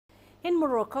In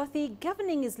Morocco, the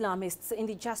governing Islamists in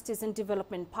the Justice and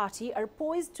Development Party are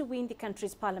poised to win the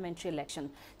country's parliamentary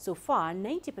election. So far,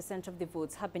 90% of the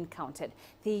votes have been counted.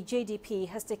 The JDP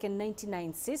has taken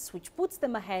 99 seats, which puts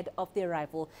them ahead of their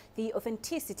rival, the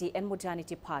Authenticity and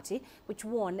Modernity Party, which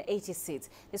won 80 seats.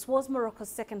 This was Morocco's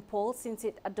second poll since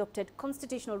it adopted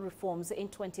constitutional reforms in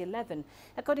 2011.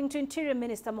 According to Interior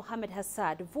Minister Mohamed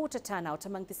Hassad, voter turnout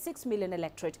among the 6 million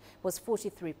electorate was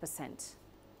 43%.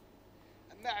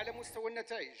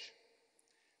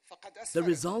 The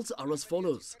results are as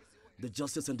follows. The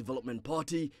Justice and Development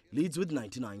Party leads with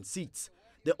 99 seats.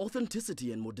 The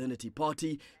Authenticity and Modernity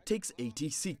Party takes 80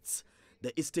 seats.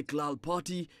 The Istiqlal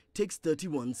Party takes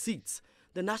 31 seats.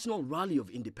 The National Rally of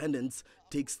Independence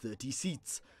takes 30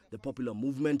 seats. The Popular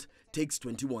Movement takes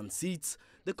 21 seats.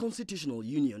 The Constitutional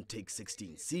Union takes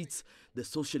 16 seats. The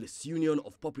Socialist Union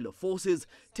of Popular Forces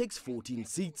takes 14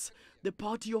 seats. The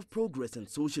Party of Progress and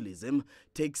Socialism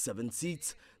takes 7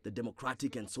 seats. The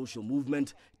Democratic and Social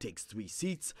Movement takes 3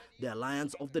 seats. The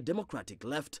Alliance of the Democratic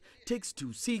Left takes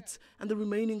 2 seats. And the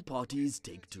remaining parties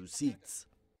take 2 seats.